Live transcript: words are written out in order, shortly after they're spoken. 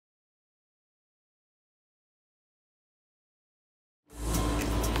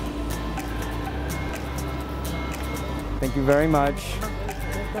Thank you very much.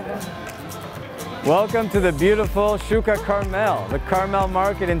 Welcome to the beautiful Shuka Carmel, the Carmel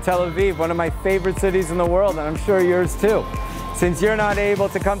Market in Tel Aviv, one of my favorite cities in the world, and I'm sure yours too. Since you're not able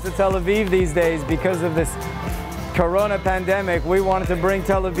to come to Tel Aviv these days because of this Corona pandemic, we wanted to bring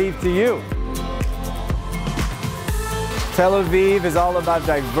Tel Aviv to you. Tel Aviv is all about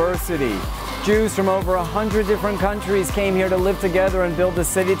diversity. Jews from over 100 different countries came here to live together and build the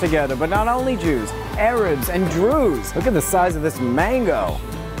city together. But not only Jews, Arabs and Druze. Look at the size of this mango.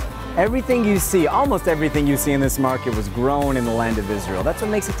 Everything you see, almost everything you see in this market was grown in the land of Israel. That's what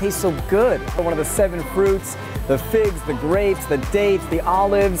makes it taste so good. One of the 7 fruits, the figs, the grapes, the dates, the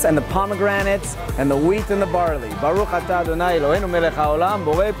olives, and the pomegranates, and the wheat and the barley. Baruch atah Adonai Eloheinu melech haolam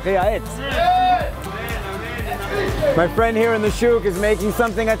borei p'chi ha'etz. My friend here in the shuk is making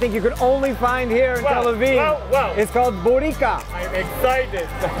something I think you could only find here in Tel Aviv. Wow. It's called burika. I'm excited.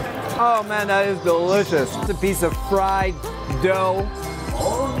 Oh man, that is delicious. It's a piece of fried dough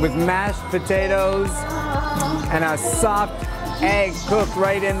with mashed potatoes and a soft egg cooked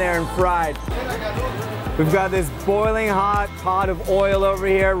right in there and fried. We've got this boiling hot pot of oil over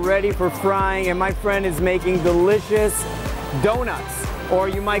here ready for frying, and my friend is making delicious donuts, or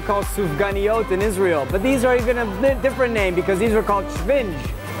you might call sufganiyot in Israel. But these are even a bit different name because these are called shvinj.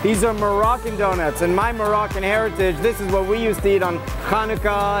 These are Moroccan donuts. In my Moroccan heritage, this is what we used to eat on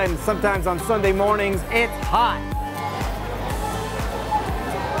Hanukkah and sometimes on Sunday mornings. It's hot.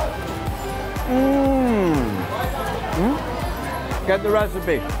 Get the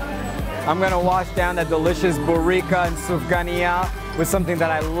recipe. I'm gonna wash down that delicious burika and sufganiya with something that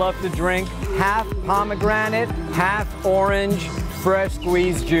I love to drink. Half pomegranate, half orange, fresh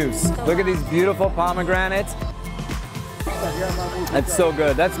squeezed juice. Look at these beautiful pomegranates. That's so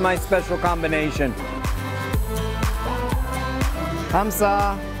good. That's my special combination.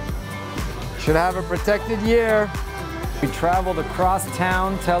 Hamza should have a protected year. We traveled across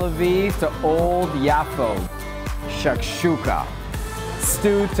town, Tel Aviv, to Old Yafo. Shakshuka.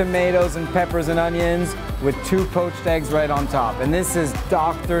 Stewed tomatoes and peppers and onions with 2 poached eggs right on top. And this is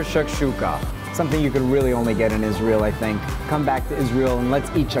Dr. Shakshuka. Something you could really only get in Israel, I think. Come back to Israel and let's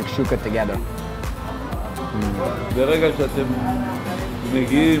eat shakshuka together. ברגע שאתם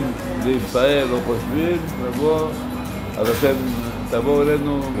מגיעים לישראל או חושבים לבוא, אז אתם תבואו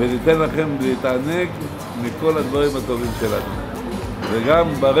אלינו וניתן לכם להתענג מכל הדברים הטובים שלנו.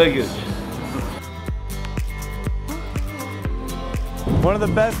 וגם ברגש. One of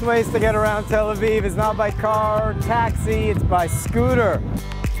the best ways to get around Tel Aviv is not by car or taxi, it's by scooter.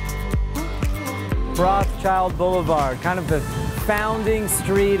 Rothschild Boulevard, kind of the founding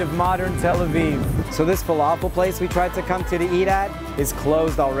street of modern Tel Aviv. So this falafel place we tried to come to eat at is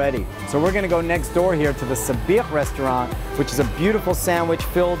closed already. So we're gonna go next door here to the Sabich restaurant, which is a beautiful sandwich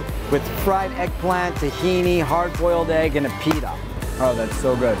filled with fried eggplant, tahini, hard-boiled egg, and a pita. Oh, that's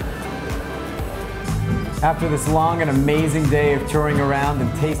so good. After this long and amazing day of touring around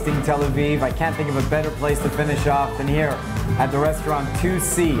and tasting Tel Aviv, I can't think of a better place to finish off than here at the restaurant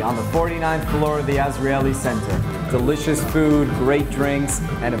 2C on the 49th floor of the Azrieli Center. Delicious food, great drinks,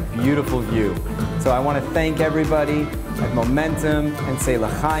 and a beautiful view. So I want to thank everybody at Momentum and say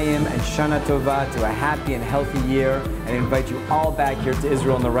L'chaim and Shana Tova to a happy and healthy year, and invite you all back here to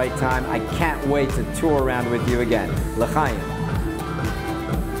Israel in the right time. I can't wait to tour around with you again. L'chaim.